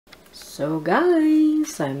So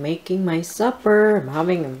guys, I'm making my supper. I'm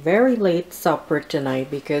having a very late supper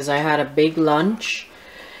tonight because I had a big lunch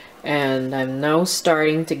and I'm now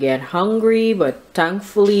starting to get hungry, but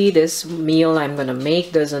thankfully this meal I'm gonna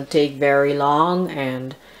make doesn't take very long.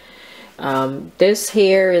 And this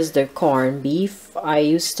here is the corned beef. I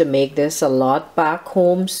used to make this a lot back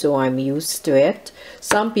home, so I'm used to it.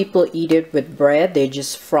 Some people eat it with bread. They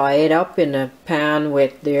just fry it up in a pan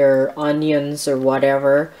with their onions or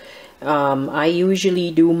whatever. I usually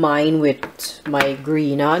do mine with my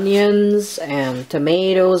green onions and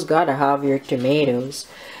tomatoes. Gotta have your tomatoes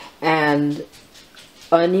and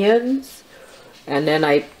onions, and then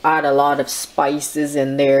I add a lot of spices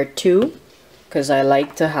in there too because I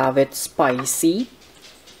like to have it spicy.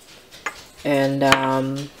 And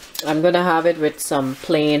I'm gonna have it with some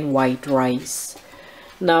plain white rice.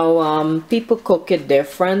 Now people cook it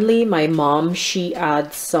differently. My mom, she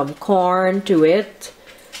adds some corn to it,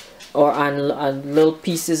 or on little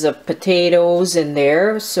pieces of potatoes in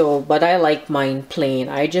there. So but I like mine plain.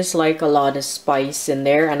 I just like a lot of spice in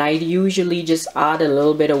there, and I usually just add a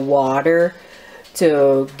little bit of water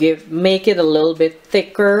to make it a little bit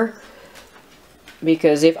thicker,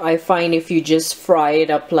 because if you just fry it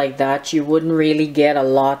up like that, you wouldn't really get a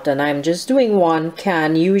lot. And I'm just doing 1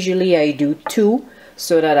 can. Usually I do 2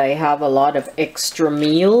 so that I have a lot of extra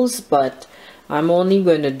meals, but I'm only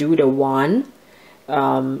going to do the 1.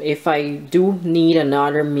 If I do need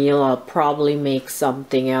another meal, I'll probably make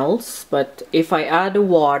something else. But if I add the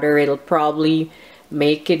water, it'll probably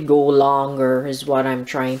make it go longer, is what I'm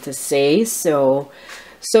trying to say. So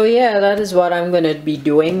yeah, that is what I'm gonna be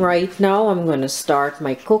doing right now. I'm gonna start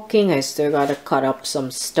my cooking. I still gotta cut up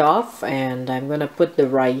some stuff, and I'm gonna put the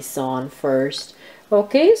rice on first.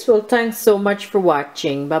 Okay, so thanks so much for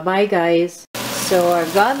watching. Bye bye guys. So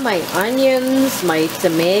I've got my onions, my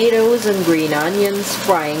tomatoes and green onions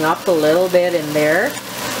frying up a little bit in there.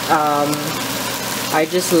 I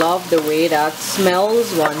just love the way that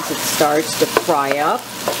smells once it starts to fry up.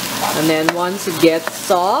 And then once it gets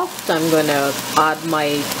soft, I'm gonna add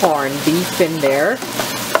my corned beef in there.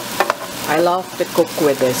 I love to cook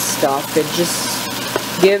with this stuff. It just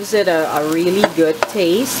gives it a really good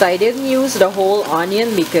taste. I didn't use the whole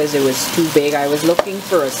onion because it was too big. I was looking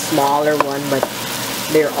for a smaller one, but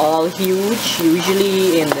they're all huge.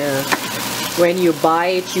 Usually when you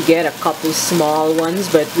buy it, you get a couple small ones,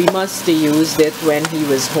 but we must have used it when he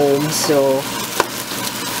was home. So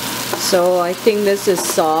I think this is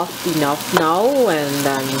soft enough now, and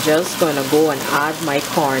I'm just gonna go and add my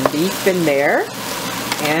corned beef in there,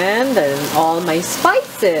 and then all my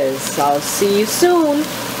spices. I'll see you soon.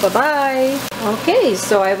 Bye bye. Okay,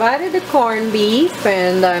 so I've added the corned beef,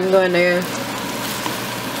 and I'm gonna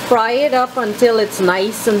fry it up until it's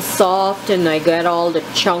nice and soft and I get all the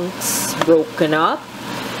chunks broken up.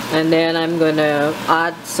 And then I'm gonna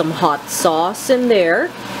add some hot sauce in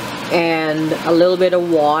there and a little bit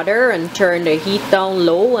of water, and turn the heat down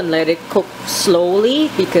low and let it cook slowly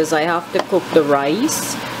because I have to cook the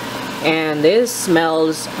rice. And this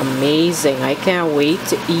smells amazing. I can't wait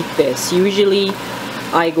to eat this. Usually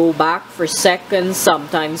I go back for seconds,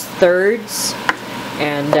 sometimes thirds,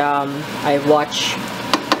 and I watch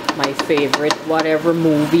my favorite whatever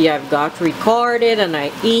movie I've got recorded, and I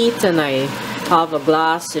eat, and I have a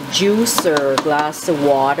glass of juice or a glass of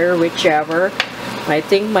water, whichever. I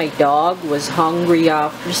think my dog was hungry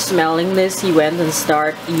after smelling this. He went and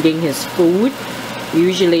started eating his food.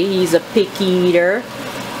 Usually he's a picky eater.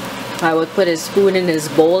 I would put his food in his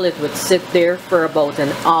bowl. It would sit there for about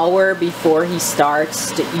an hour before he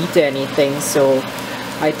starts to eat anything. So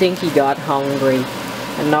I think he got hungry.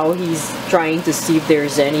 And now he's trying to see if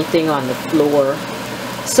there's anything on the floor.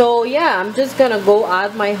 So yeah, I'm just gonna go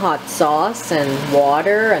add my hot sauce and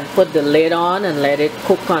water and put the lid on and let it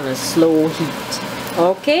cook on a slow heat.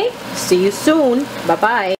 Okay, see you soon. Bye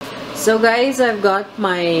bye. So guys, I've got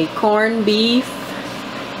my corned beef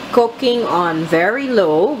cooking on very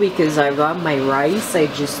low because I've got my rice. I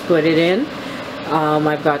just put it in.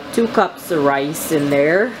 I've got 2 cups of rice in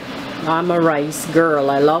there. I'm a rice girl.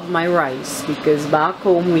 I love my rice because back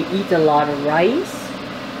home we eat a lot of rice.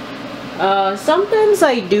 Sometimes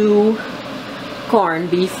I do corned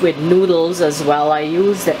beef with noodles as well. I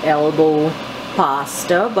use the elbow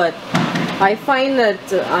pasta, but I find that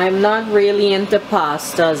I'm not really into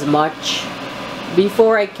pasta as much.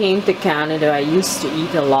 Before I came to Canada, I used to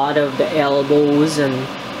eat a lot of the elbows and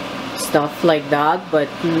stuff like that, but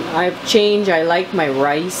I've changed. I like my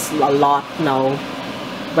rice a lot now.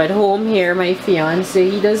 But home here, my fiance,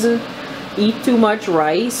 he doesn't eat too much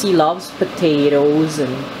rice. He loves potatoes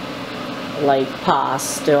and like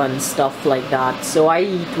pasta and stuff like that. So I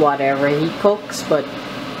eat whatever he cooks, but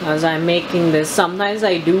as I'm making this. Sometimes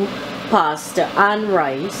I do pasta and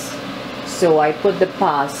rice. So I put the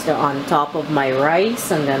pasta on top of my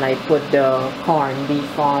rice, and then I put the corned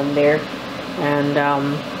beef on there. And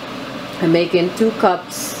I'm making 2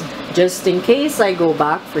 cups just in case I go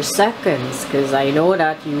back for seconds, because I know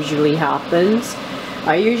that usually happens.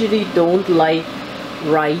 I usually don't like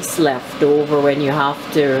rice left over when you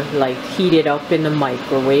have to like heat it up in the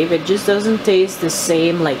microwave. It just doesn't taste the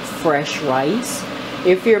same like fresh rice.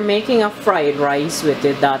 If you're making a fried rice with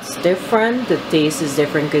it, that's different. The taste is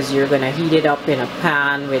different because you're gonna heat it up in a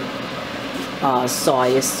pan with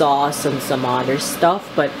soy sauce and some other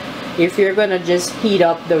stuff. But if you're gonna just heat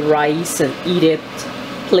up the rice and eat it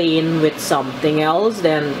plain with something else,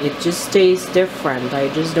 then it just tastes different. I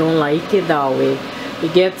just don't like it that way.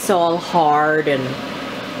 It gets all hard and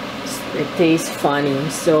it tastes funny.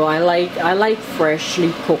 So I like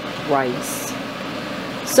freshly cooked rice.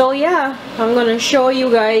 So yeah, I'm gonna show you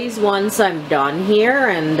guys once I'm done here,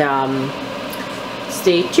 and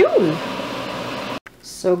stay tuned.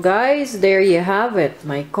 So guys, there you have it,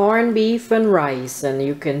 my corned beef and rice, and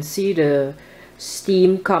you can see the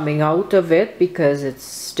steam coming out of it because it's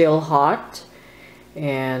still hot.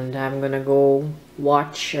 And I'm gonna go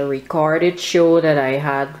watch a recorded show that I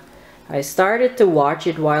had. I started to watch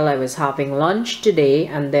it while I was having lunch today,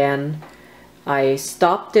 and then I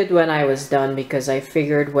stopped it when I was done because I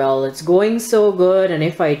figured, well, it's going so good, and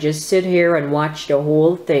if I just sit here and watch the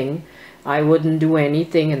whole thing, I wouldn't do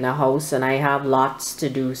anything in the house, and I have lots to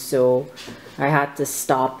do, so I had to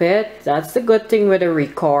stop it. That's the good thing with a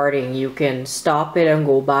recording. You can stop it and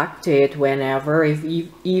go back to it whenever,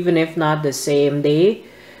 even if not the same day.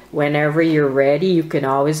 Whenever you're ready, you can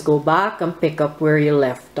always go back and pick up where you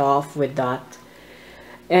left off with that.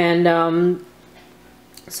 And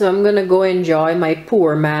so I'm gonna go enjoy my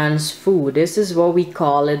poor man's food. This is what we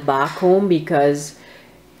call it back home because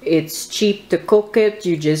it's cheap to cook it.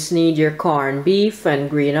 You just need your corned beef and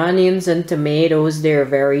green onions and tomatoes. They're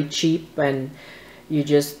very cheap, and you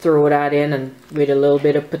just throw that in and with a little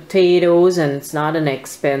bit of potatoes, and it's not an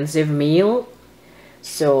expensive meal.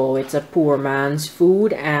 So it's a poor man's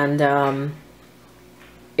food, and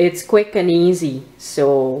it's quick and easy.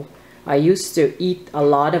 So I used to eat a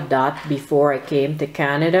lot of that before I came to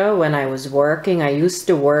Canada. When I was working, I used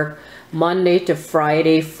to work Monday to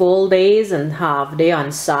Friday full days and half day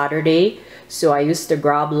on Saturday. So I used to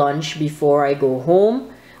grab lunch before I go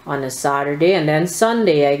home on a Saturday, and then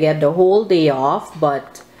Sunday I get the whole day off.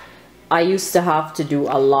 But I used to have to do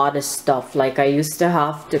a lot of stuff. Like I used to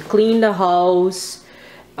have to clean the house,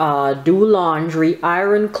 do laundry,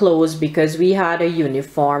 iron clothes, because we had a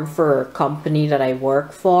uniform for a company that I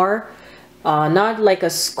work for. Not like a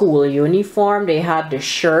school uniform. They had the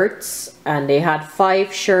shirts, and they had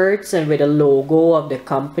 5 shirts and with a logo of the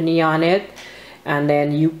company on it, and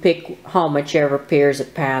then you pick how much ever pairs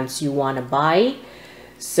of pants you want to buy.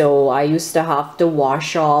 So I used to have to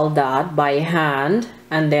wash all that by hand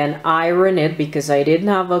and then iron it because I didn't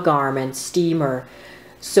have a garment steamer.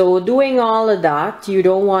 So doing all of that, you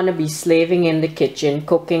don't want to be slaving in the kitchen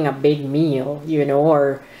cooking a big meal, you know,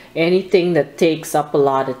 or anything that takes up a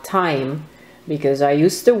lot of time, because I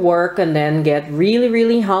used to work and then get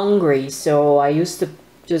really hungry. So I used to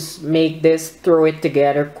just make this, throw it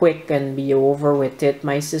together quick and be over with it.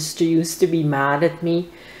 My sister used to be mad at me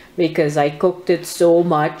because I cooked it so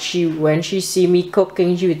much. When she see me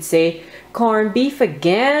cooking, she would say, corned beef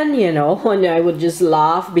again, you know, and I would just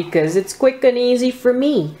laugh because it's quick and easy for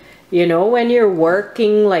me. You know, when you're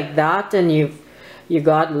working like that and you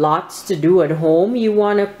got lots to do at home, you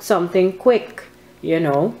want something quick, you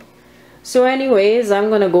know. So anyways, I'm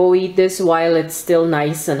gonna go eat this while it's still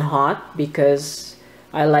nice and hot, because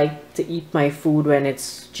I like to eat my food when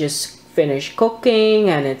it's just finished cooking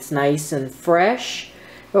and it's nice and fresh.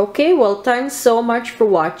 Okay, well, thanks so much for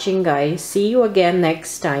watching, guys. See you again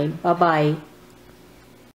next time. Bye-bye.